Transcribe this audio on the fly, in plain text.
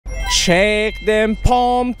Check them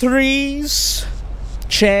palm trees.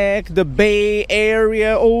 Check the Bay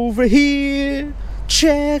Area over here.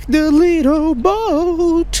 Check the little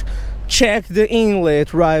boat. Check the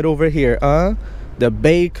inlet right over here, the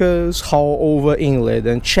Baker's Hall over inlet.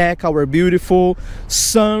 And check our beautiful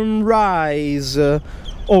sunrise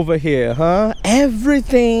over here,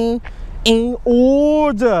 Everything in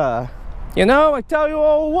order. You know, I tell you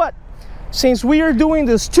all what, since we are doing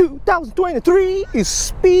this 2023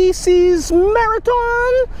 species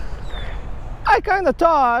marathon, I kind of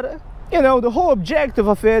thought, you know, the whole objective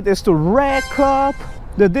of it is to rack up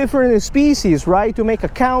the different species, right, to make a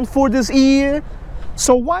count for this year.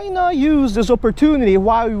 So why not use this opportunity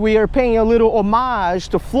while we are paying a little homage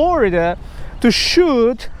to Florida to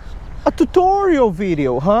shoot a tutorial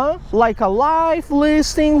video, like a live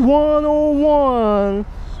listing 101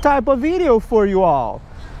 type of video for you all.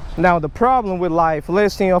 Now the problem with live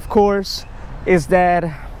listing, of course, is that,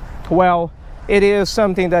 well, it is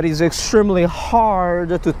something that is extremely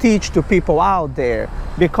hard to teach to people out there,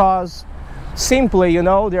 because simply, you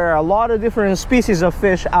know, there are a lot of different species of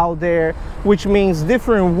fish out there, which means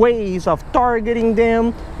different ways of targeting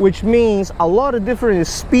them, which means a lot of different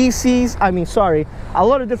species, a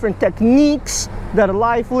lot of different techniques that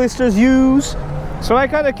live listers use. So I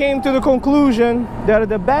kind of came to the conclusion that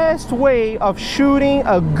the best way of shooting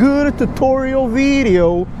a good tutorial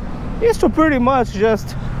video is to pretty much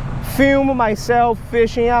just film myself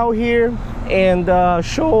fishing out here and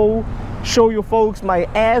show you folks my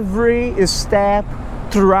every step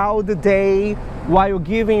throughout the day, while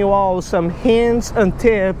giving you all some hints and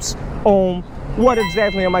tips on what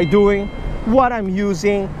exactly am I doing, what I'm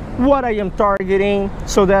using, what I am targeting,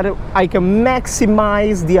 so that I can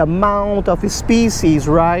maximize the amount of species,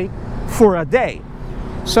 right, for a day.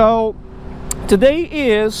 So today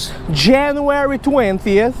is January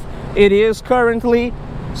 20th. It is currently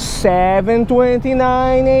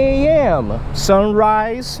 7:29 a.m.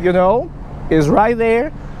 Sunrise, you know, is right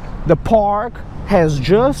there. The park has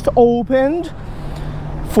just opened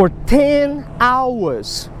for 10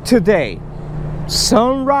 hours today.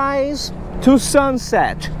 Sunrise to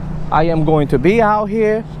sunset, I am going to be out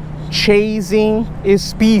here chasing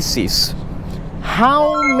species.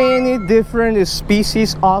 How many different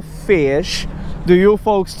species of fish do you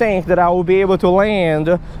folks think that I will be able to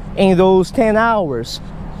land in those 10 hours?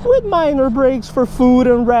 With minor breaks for food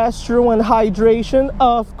and restroom and hydration,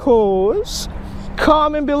 of course.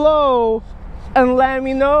 Comment below and let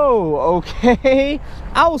me know, okay?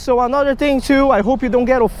 Also, another thing too, I hope you don't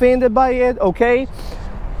get offended by it, okay?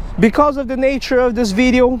 Because of the nature of this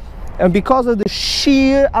video, and because of the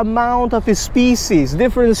sheer amount of species,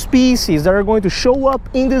 different species that are going to show up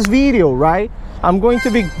in this video, right? I'm going to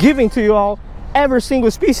be giving to you all every single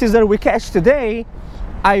species that we catch today.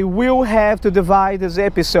 I will have to divide this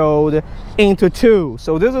episode into two.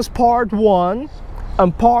 So this is part one,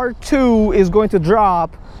 and part two is going to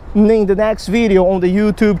drop in the next video on the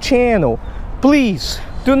YouTube channel. Please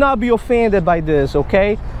do not be offended by this,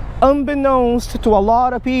 okay? Unbeknownst to a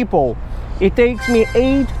lot of people, it takes me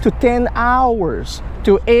 8 to 10 hours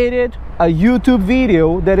to edit a YouTube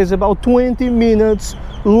video that is about 20 minutes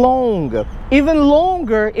long. Even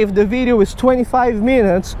longer if the video is 25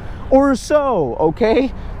 minutes or so,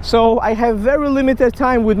 okay? So I have very limited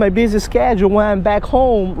time with my busy schedule when I'm back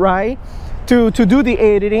home, right, to do the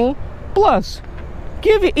editing. Plus,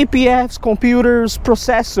 give EPF's computer's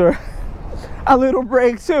processor a little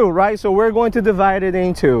break too, right? So we're going to divide it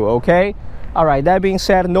in two, okay? All right, that being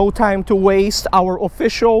said, no time to waste. Our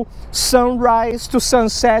official sunrise to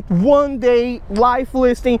sunset 1 day live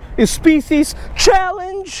listing species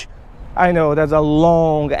challenge, I know that's a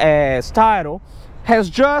long ass title, has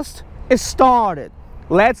just started.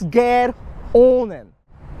 Let's get on it.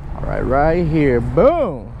 All right, right here,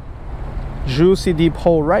 boom. Juicy deep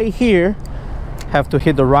hole right here. Have to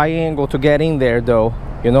hit the right angle to get in there though.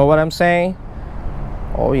 You know what I'm saying?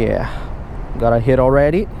 Oh yeah, got a hit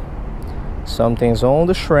already. Something's on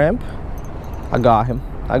the shrimp. I got him.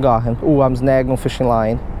 Ooh, I'm snagged on fishing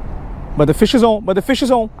line, but the fish is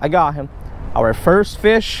on. I got him. Our first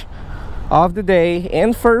fish of the day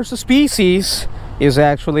and first species is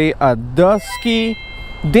actually a dusky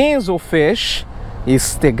denzelfish,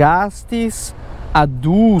 Stegastes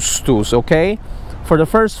adustus, okay? For the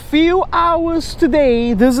first few hours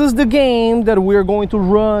today, this is the game that we're going to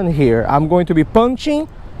run here. I'm going to be punching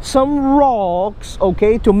some rocks,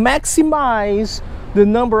 okay, to maximize the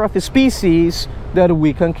number of species that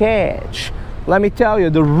we can catch. Let me tell you,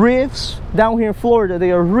 the reefs down here in Florida,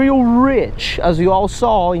 they are real rich, as you all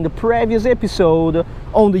saw in the previous episode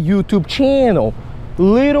on the YouTube channel.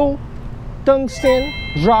 Little tungsten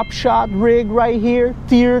drop shot rig right here,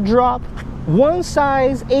 teardrop. One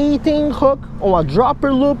size 18 hook on a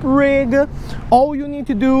dropper loop rig. All you need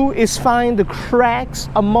to do is find the cracks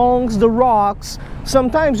amongst the rocks.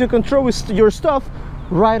 Sometimes you can throw your stuff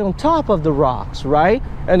right on top of the rocks, right?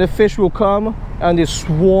 And the fish will come and they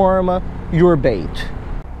swarm your bait.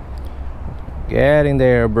 Get in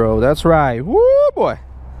there, bro. That's right. Woo, boy.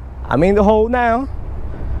 I'm in the hole now.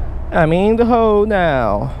 I'm in the hole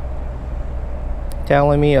now.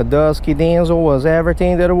 Telling me a dusky damsel was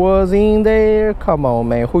everything that was in there. Come on,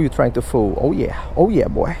 man. Who you trying to fool? Oh yeah,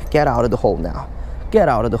 boy. Get out of the hole now. Get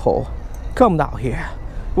out of the hole. Come down here.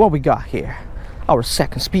 What we got here? Our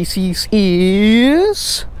second species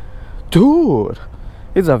is, dude,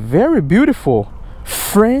 it's a very beautiful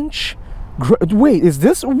French. Wait, is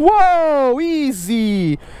this? Whoa,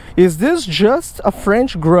 easy. Is this just a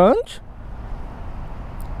French grunt?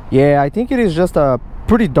 Yeah, I think it is just a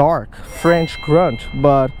pretty dark French grunt,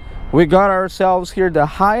 but we got ourselves here the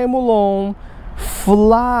Hyamelon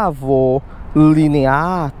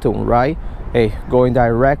Flavolineatum, right? Hey, going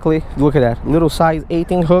directly, look at that little size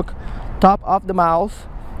 18 hook, top of the mouth.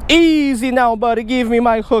 Easy now, buddy. Give me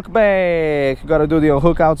my hook back. Gotta do the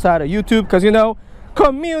hook outside of YouTube because, you know,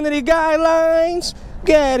 community guidelines.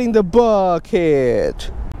 Get in the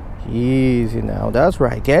bucket. Easy now. That's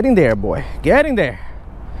right. Get in there, boy. Get in there.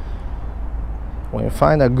 When you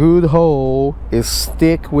find a good hole, is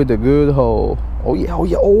stick with the good hole. Oh yeah, oh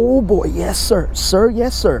yeah, oh boy, yes sir, sir,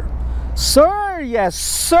 yes sir, sir, yes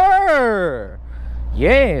sir,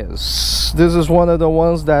 yes. This is one of the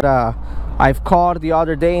ones that I've caught the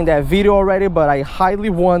other day in that video already, but I highly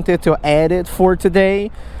wanted to add it for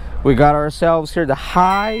today. We got ourselves here the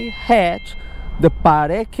high hat, the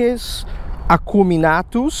Pareques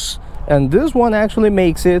acuminatus. And this one actually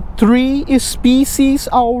makes it 3 species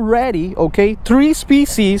already, okay? 3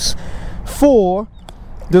 species for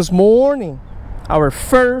this morning. Our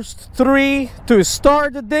first 3 to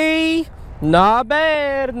start the day. Not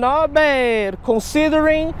bad, not bad.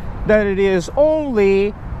 Considering that it is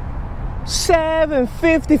only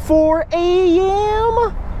 7:54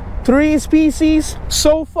 a.m. 3 species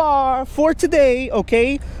so far for today,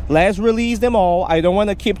 okay? Let's release them all. I don't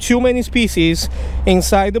want to keep too many species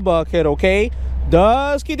inside the bucket, okay?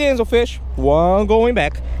 Dusky damselfish, 1 going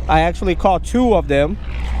back. I actually caught 2 of them.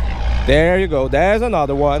 There you go, there's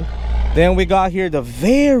another one. Then we got here the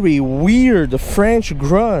very weird French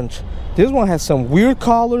grunt. This one has some weird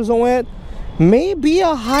colors on it. Maybe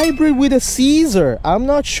a hybrid with a Caesar, I'm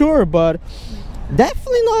not sure, but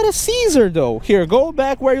definitely not a Caesar though. Here, go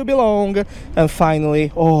back where you belong. And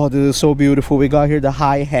finally, oh, this is so beautiful. We got here the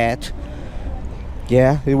high hat.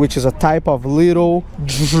 Yeah, which is a type of little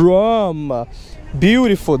drum.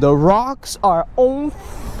 Beautiful. The rocks are on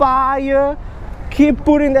fire. Keep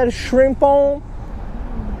putting that shrimp on.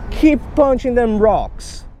 Keep punching them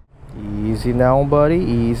rocks. Easy now, buddy.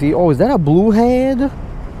 Easy. Oh, is that a blue head?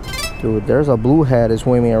 Dude, there's a blue head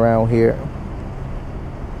swimming around here.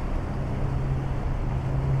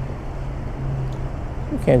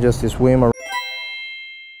 You can't just swim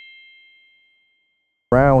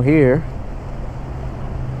around here.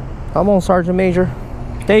 Come on, Sergeant Major.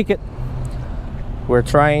 Take it. We're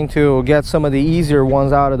trying to get some of the easier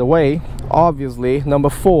ones out of the way. Obviously, number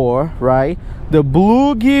 4, right? The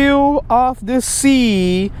bluegill of the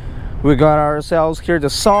sea. We got ourselves here the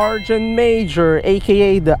Sergeant Major,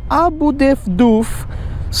 aka the Abu Dif Doof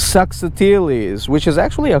Saxatilis, which is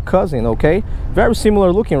actually a cousin, okay? Very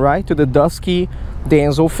similar looking, right, to the dusky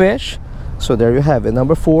damselfish. So there you have it,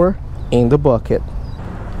 number 4 in the bucket.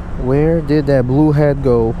 Where did that blue head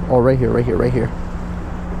go? Oh, right here, right here, right here.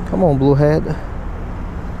 Come on, blue head.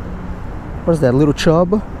 What's that, little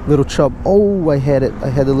chub? Little chub. Oh, I had it. I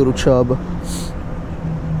had a little chub.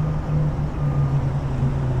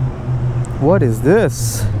 What is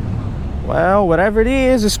this? Well, whatever it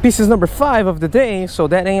is, it's species number 5 of the day, so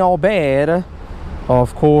that ain't all bad.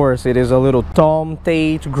 Of course, it is a little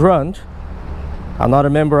tomtate grunt. Another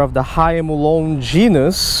member of the Hyamelon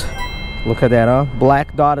genus. Look at that, huh?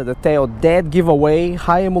 Black dot at the tail, dead giveaway.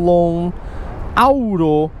 Hyamelon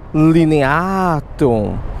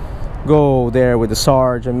aurolineatum. Go there with the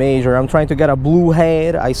Sergeant Major. I'm trying to get a blue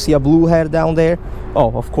head. I see a blue head down there.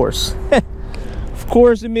 Oh, of course. Of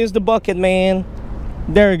course, you missed the bucket, man.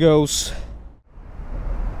 There it goes.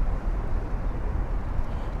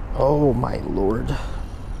 Oh, my Lord.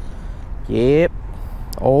 Yep.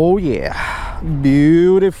 Oh, yeah.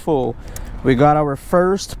 Beautiful. We got our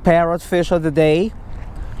first parrotfish of the day.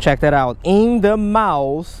 Check that out. In the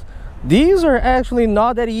mouth. These are actually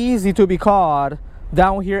not that easy to be caught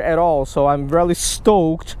down here at all. So I'm really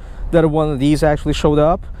stoked that one of these actually showed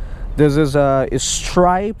up. This is a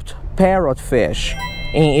striped parrotfish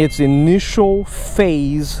in its initial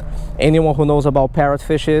phase. Anyone who knows about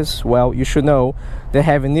parrotfishes, well, you should know they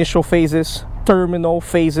have initial phases, terminal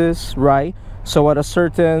phases, right? So at a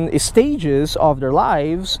certain stages of their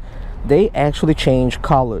lives, they actually change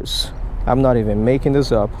colors. I'm not even making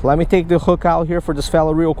this up. Let me take the hook out here for this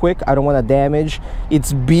fella real quick. I don't want to damage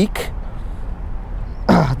its beak.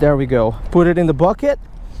 There we go. Put it in the bucket.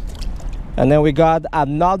 And then we got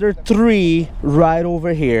another 3 right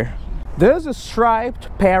over here. There's a striped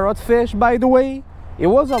parrotfish, by the way. It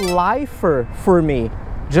was a lifer for me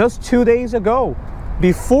just 2 days ago.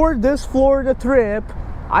 Before this Florida trip,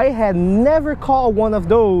 I had never caught one of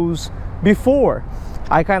those before.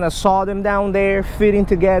 I kind of saw them down there fitting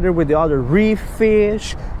together with the other reef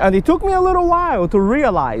fish, and it took me a little while to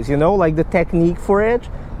realize, you know, like the technique for it,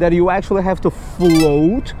 that you actually have to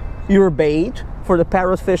float your bait for the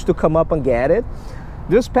parrotfish to come up and get it.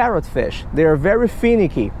 This parrotfish, they are very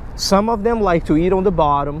finicky. Some of them like to eat on the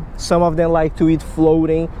bottom, some of them like to eat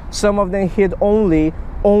floating, some of them hit only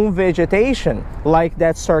on vegetation, like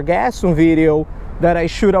that sargassum video that I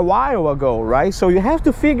shoot a while ago, right? So you have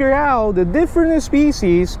to figure out the different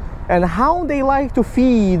species and how they like to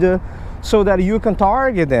feed so that you can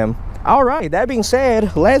target them. All right, that being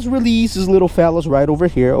said, let's release these little fellas right over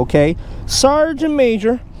here, okay? Sergeant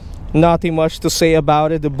Major, nothing much to say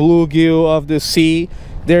about it. The bluegill of the sea,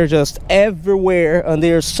 they're just everywhere, and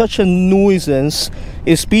they're such a nuisance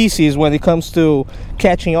species when it comes to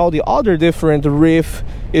catching all the other different reef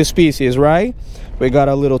species, right? We got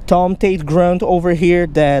a little tomtate grunt over here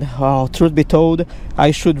that, oh, truth be told,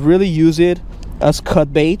 I should really use it as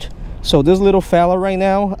cut bait. So this little fella right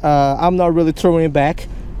now, I'm not really throwing it back.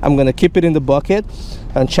 I'm gonna keep it in the bucket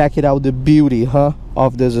and check it out, the beauty,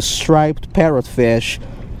 of this striped parrotfish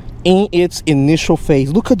in its initial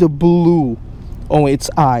phase. Look at the blue on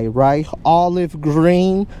its eye, right? Olive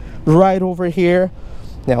green right over here.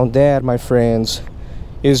 Now that, my friends,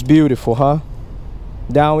 is beautiful,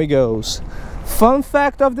 Down he goes. Fun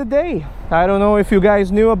fact of the day, I don't know if you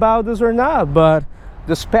guys knew about this or not, but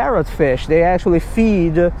the parrotfish, they actually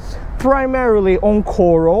feed primarily on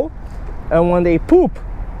coral, and when they poop,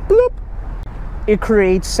 bloop, it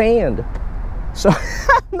creates sand. So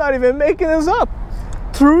I'm not even making this up.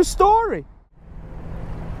 True story.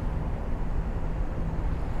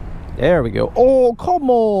 There we go. Oh, come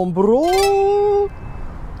on, bro.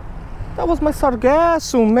 That was my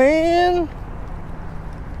sargassum, man.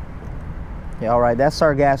 Yeah, alright, that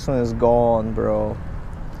sargassum is gone, bro.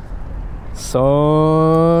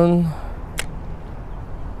 Son.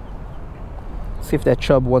 See if that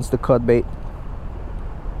chub wants to cut bait.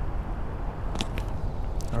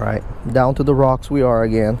 Alright, down to the rocks we are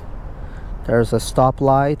again. There's a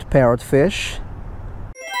stoplight parrotfish.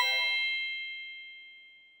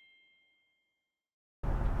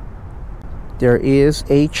 There is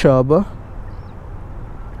a chub.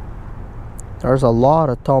 There's a lot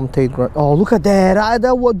of tomtate grunt. Oh, look at that.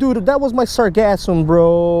 Dude, that was my sargassum,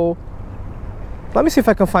 bro. Let me see if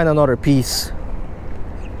I can find another piece.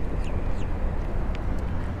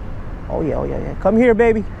 Oh yeah. Come here,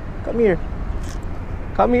 baby. Come here.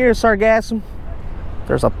 Come here, sargassum.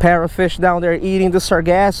 There's a parrotfish down there eating the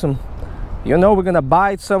sargassum. You know we're gonna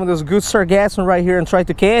bite some of this good sargassum right here and try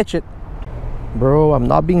to catch it. Bro, I'm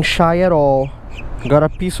not being shy at all. Got a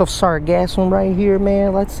piece of sargassum right here,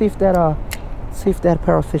 man. Let's see if that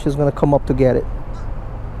parrotfish is gonna come up to get it.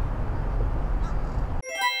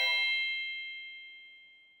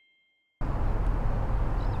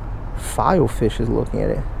 Filefish is looking at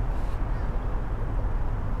it.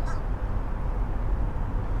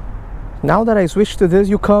 Now that I switched to this,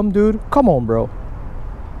 you come, dude. Come on, bro.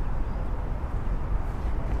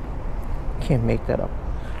 Can't make that up.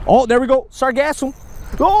 Oh, there we go. Sargassum.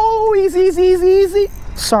 Oh, easy.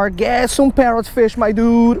 Sargassum parrotfish, my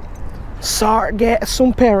dude.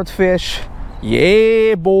 Sargassum parrotfish.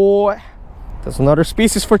 Yeah, boy. That's another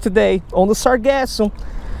species for today on the sargassum.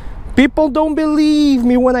 People don't believe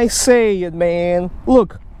me when I say it, man.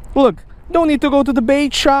 Look. Don't need to go to the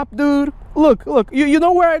bait shop, dude. Look. You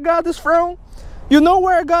know where I got this from? You know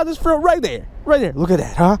where I got this from? Right there. Look at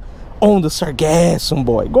that, on the sargassum,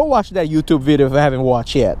 boy. Go watch that YouTube video if you haven't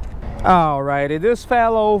watched yet. Alrighty, this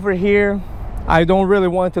fella over here, I don't really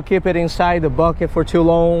want to keep it inside the bucket for too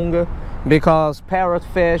long because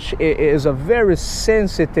parrotfish is a very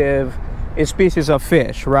sensitive species of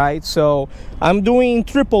fish, right? So I'm doing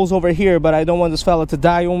triples over here, but I don't want this fella to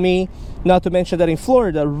die on me. Not to mention that in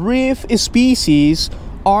Florida, reef species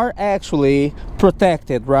are actually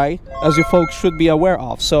protected, right? As you folks should be aware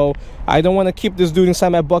of. So I don't want to keep this dude inside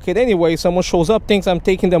my bucket anyway. Someone shows up, thinks I'm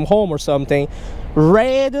taking them home or something.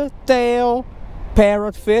 red tail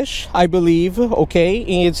parrotfish, I believe, okay,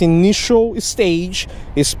 in its initial stage,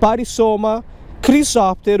 is Parissoma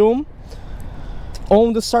chrysopterum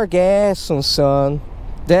on the Sargassum, son.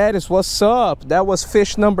 That is what's up. That was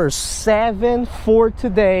fish number 7 for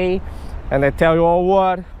today, and I tell you all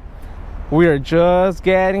what, we are just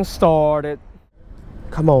getting started.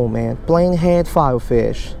 Come on, man. Plain head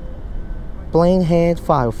filefish. Plain head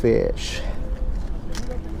filefish.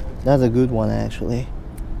 That's a good one, actually.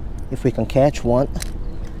 If we can catch one.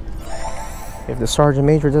 If the Sergeant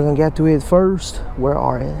Major doesn't get to it first. Where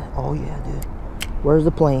are it? Oh, yeah, dude. Where's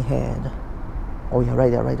the plain head? Oh, yeah,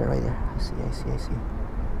 right there, right there, right there. I see.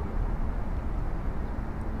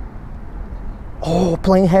 Oh,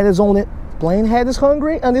 plain head is on it. Plain head is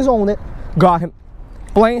hungry and is on it. Got him.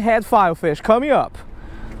 Plain head filefish coming up.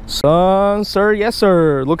 Son, sir, yes,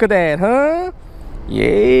 sir. Look at that, huh?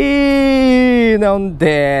 Yay! Now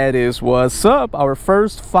that is what's up. Our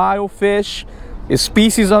first filefish is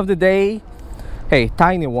species of the day. Hey,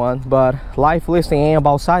 tiny one, but life listing ain't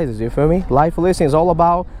about sizes, you feel me? Life listing is all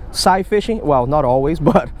about size fishing. Well, not always,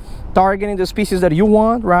 but targeting the species that you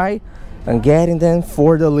want, right? And getting them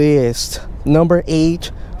for the list. Number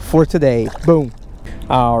 8 for today. Boom.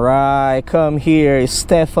 All right, come here,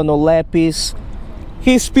 Stephanolepis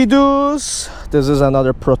hispidus. This is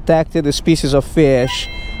another protected species of fish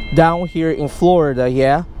down here in Florida,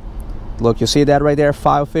 yeah? Look, you see that right there?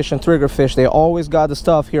 Filefish and triggerfish, they always got the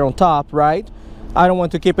stuff here on top, right? I don't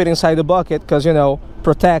want to keep it inside the bucket because, you know,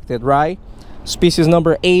 protected, right? Species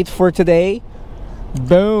number 8 for today.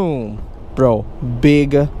 Boom. Bro,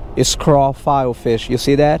 big scrawl filefish, you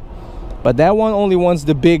see that? But that one only wants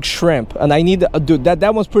the big shrimp, and I need dude,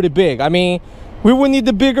 that one's pretty big. I mean, we would need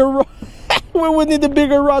the bigger rod. We would need the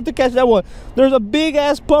bigger rod to catch that one. There's a big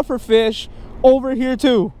ass puffer fish over here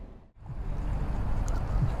too.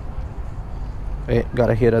 Hey, got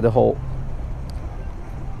a hit at the hole.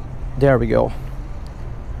 There we go.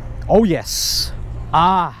 Oh yes.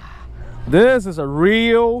 Ah, this is a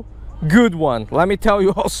real good one. Let me tell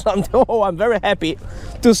you all something. Oh, I'm very happy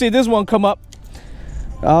to see this one come up.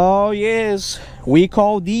 Oh yes, we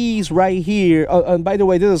call these right here, and by the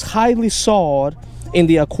way, this is highly sought in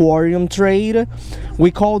the aquarium trade.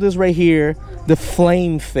 We call this right here the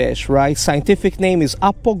flame fish, right? Scientific name is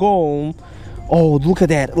Apogone. Oh, look at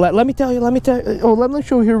that. Let me tell you, oh, let me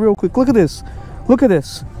show you here real quick. Look at this, look at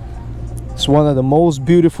this. It's one of the most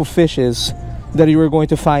beautiful fishes that you are going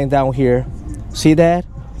to find down here. See that?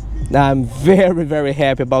 I'm very, very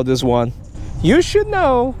happy about this one. You should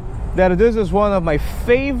know that this is one of my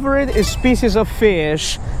favorite species of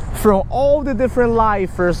fish from all the different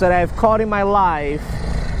lifers that I've caught in my life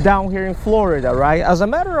down here in Florida, right? As a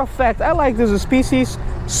matter of fact, I like this species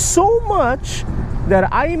so much that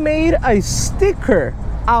I made a sticker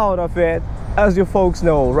out of it, as you folks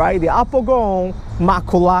know, right? The Apogone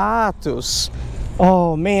maculatus.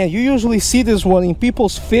 Oh man, you usually see this one in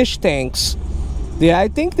people's fish tanks. Yeah, I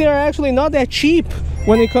think they're actually not that cheap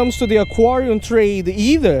when it comes to the aquarium trade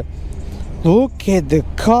either. Look at the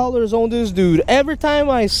colors on this dude. Every time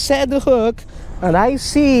I set the hook and I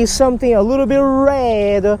see something a little bit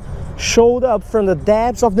red showed up from the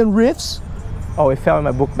depths of the reefs. Oh, it fell in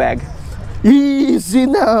my book bag. Easy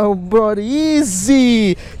now, buddy,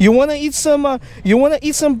 easy. You wanna eat some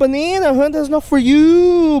banana, huh? That's not for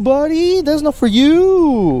you, buddy. That's not for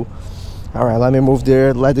you. All right, let me move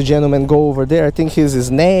there. Let the gentleman go over there. I think he's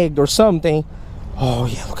snagged or something. Oh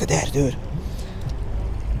yeah, look at that, dude.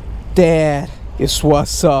 That is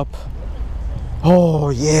what's up. Oh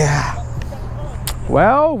yeah.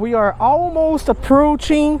 Well, we are almost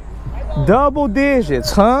approaching double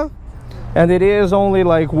digits, huh? And it is only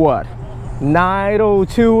like what,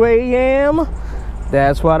 9:02 a.m.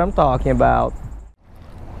 That's what I'm talking about.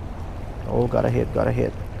 Oh, got a hit.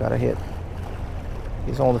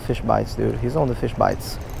 He's on the fish bites, dude. He's on the fish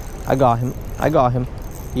bites. I got him.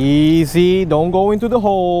 Easy, don't go into the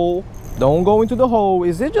hole. Don't go into the hole.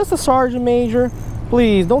 Is it just a Sergeant Major?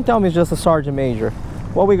 Please, don't tell me it's just a Sergeant Major.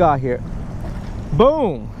 What we got here?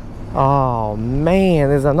 Boom. Oh, man.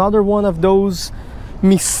 There's another one of those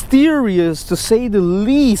mysterious, to say the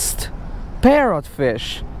least,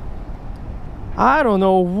 parrotfish. I don't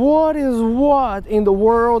know what is what in the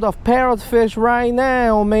world of parrotfish right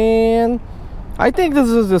now, man. I think this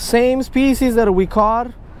is the same species that we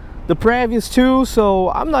caught the previous two, so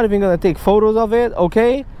I'm not even going to take photos of it,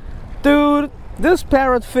 okay? Dude, this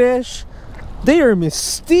parrotfish, they are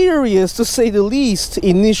mysterious to say the least.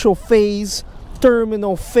 Initial phase,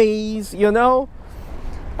 terminal phase, you know?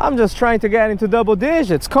 I'm just trying to get into double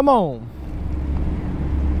digits. Come on.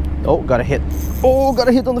 Oh, got a hit. Oh, got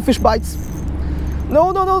a hit on the fish bites.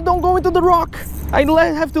 No, don't go into the rock.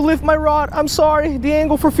 have to lift my rod. I'm sorry, the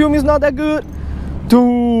angle for film is not that good.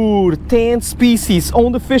 Dude, 10 species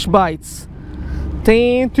on the fish bites.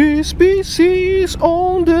 10 species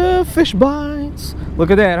on the fish bites.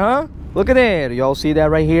 Look at that, huh? Look at that. Y'all see that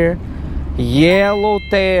right here?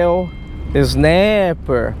 Yellowtail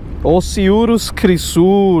snapper. Osiurus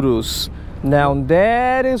chrysurus. Now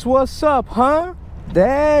that is what's up, huh?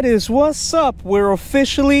 That is what's up. We're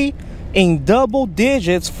officially in double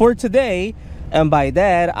digits for today. And by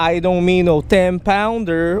that, I don't mean no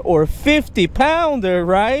 10-pounder or 50-pounder,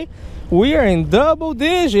 right? We are in double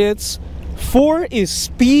digits for a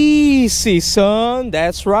species, son.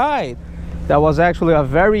 That's right. That was actually a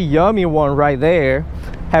very yummy one right there.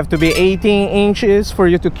 Have to be 18 inches for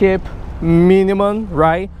you to keep minimum,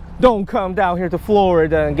 right? Don't come down here to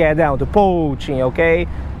Florida and get down to poaching, okay?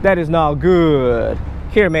 That is not good.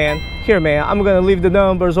 Here, man. Here, man. I'm gonna leave the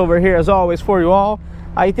numbers over here as always for you all.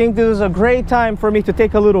 I think this is a great time for me to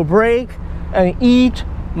take a little break and eat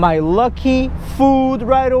my lucky food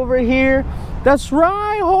right over here. That's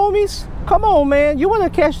right, homies. Come on, man. You want to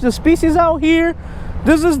catch the species out here?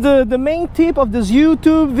 This is the main tip of this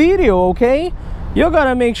YouTube video, okay? You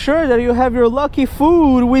gotta make sure that you have your lucky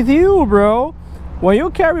food with you, bro. When you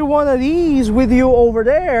carry one of these with you over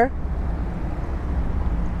there,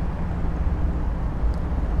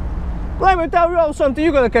 let me tell you something,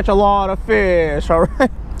 you're gonna catch a lot of fish, all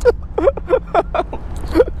right?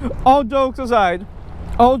 All jokes aside,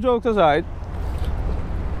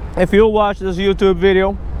 if you watch this YouTube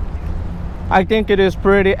video, I think it is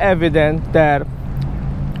pretty evident that,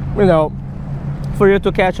 you know, for you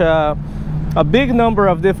to catch a big number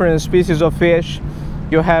of different species of fish,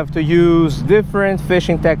 you have to use different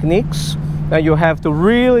fishing techniques, and you have to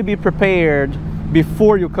really be prepared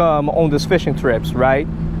before you come on these fishing trips, right?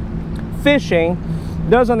 Fishing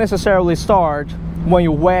doesn't necessarily start when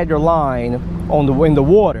you wet your line in the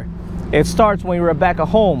water. It starts when you're back at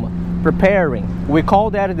home preparing. We call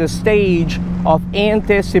that the stage of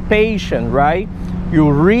anticipation, right?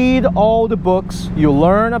 You read all the books, you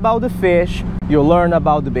learn about the fish, you learn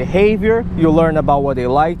about the behavior, you learn about what they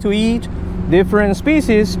like to eat. Different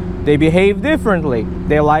species, they behave differently.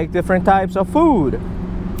 They like different types of food.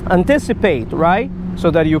 Anticipate, right?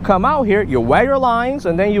 So that you come out here, you wear your lines,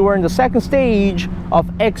 and then you are in the second stage of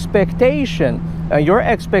expectation. And your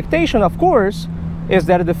expectation, of course, is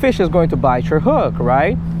that the fish is going to bite your hook,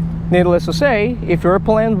 right? Needless to say, if your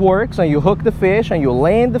plan works and you hook the fish and you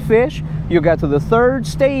land the fish, you get to the third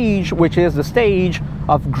stage, which is the stage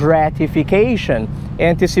of gratification.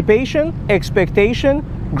 Anticipation, expectation,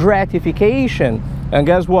 gratification. And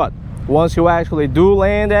guess what? Once you actually do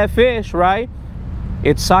land that fish, right,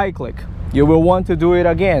 it's cyclic. You will want to do it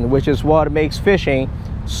again, which is what makes fishing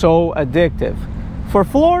so addictive. For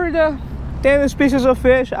Florida, 10 species of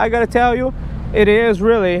fish, I gotta tell you, it is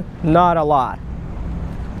really not a lot.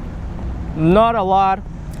 Not a lot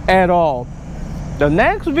at all. The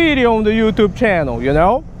next video on the YouTube channel, you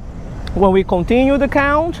know, when we continue the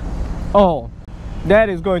count, oh, that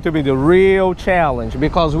is going to be the real challenge,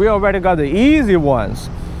 because we already got the easy ones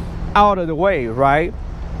out of the way, right?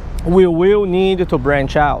 We will need to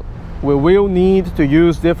branch out. We will need to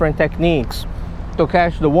use different techniques to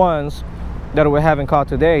catch the ones that we haven't caught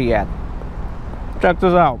today yet. Check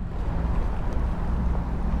this out.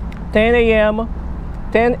 10 a.m.,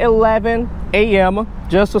 11 a.m.,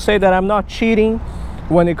 just to say that I'm not cheating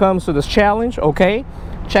when it comes to this challenge, okay?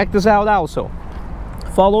 Check this out also.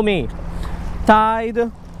 Follow me.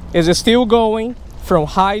 Tide is still going from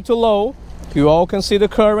high to low. You all can see the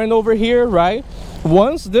current over here, right?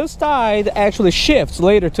 Once this tide actually shifts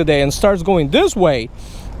later today and starts going this way,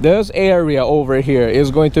 this area over here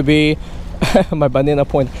is going to be my banana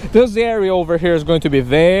point. This area over here is going to be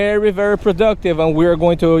very, very productive, and we're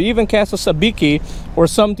going to even cast a sabiki or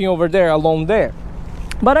something over there along there.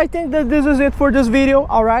 But I think that this is it for this video.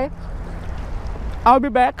 All right, I'll be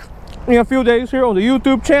back in a few days here on the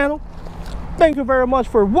YouTube channel. Thank you very much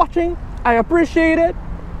for watching. I appreciate it.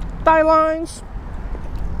 Tie lines.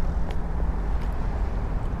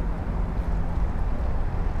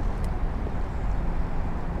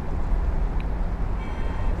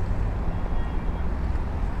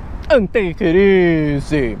 And take it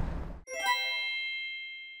easy.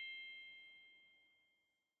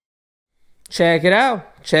 Check it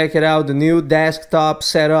out. Check it out. The new desktop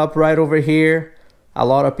setup right over here. A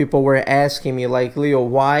lot of people were asking me, like, Leo,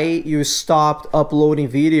 why you stopped uploading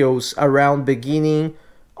videos around beginning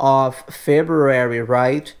of February,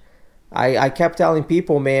 right? I kept telling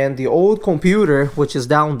people, man, the old computer, which is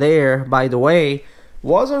down there, by the way,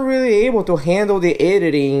 wasn't really able to handle the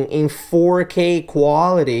editing in 4K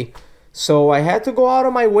quality. So I had to go out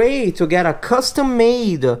of my way to get a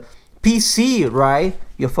custom-made PC, right?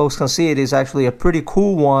 You folks can see it is actually a pretty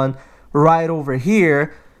cool one right over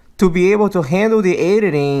here, to be able to handle the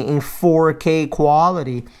editing in 4K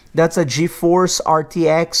quality. That's a GeForce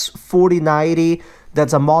RTX 4090.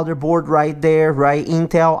 That's a motherboard right there, right?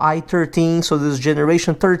 Intel i13, so this is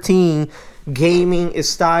generation 13 gaming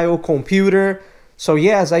style computer. So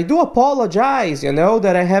yes, I do apologize, you know,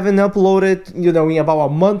 that I haven't uploaded, you know, in about a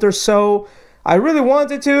month or so. I really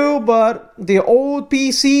wanted to, but the old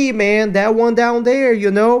PC, man, that one down there,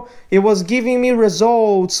 you know, it was giving me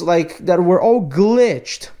results like that were all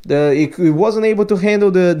glitched. It wasn't able to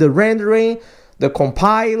handle the rendering, the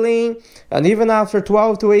compiling, and even after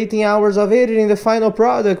 12 to 18 hours of editing, the final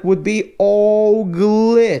product would be all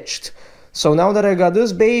glitched. So now that I got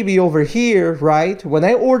this baby over here, right, when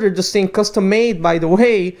I ordered this thing custom made, by the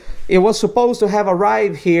way, it was supposed to have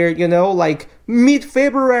arrived here, you know, like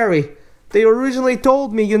mid-February. They originally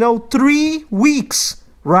told me, you know, 3 weeks,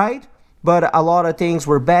 right? But a lot of things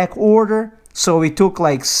were back order, so it took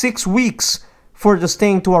like 6 weeks for this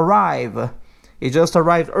thing to arrive. It just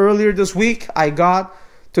arrived earlier this week. I got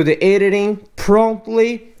to the editing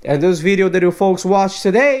promptly, and this video that you folks watched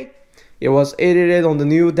today, it was edited on the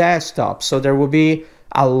new desktop. So there will be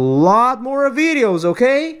a lot more videos,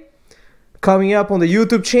 okay, coming up on the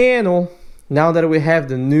YouTube channel now that we have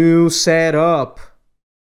the new setup.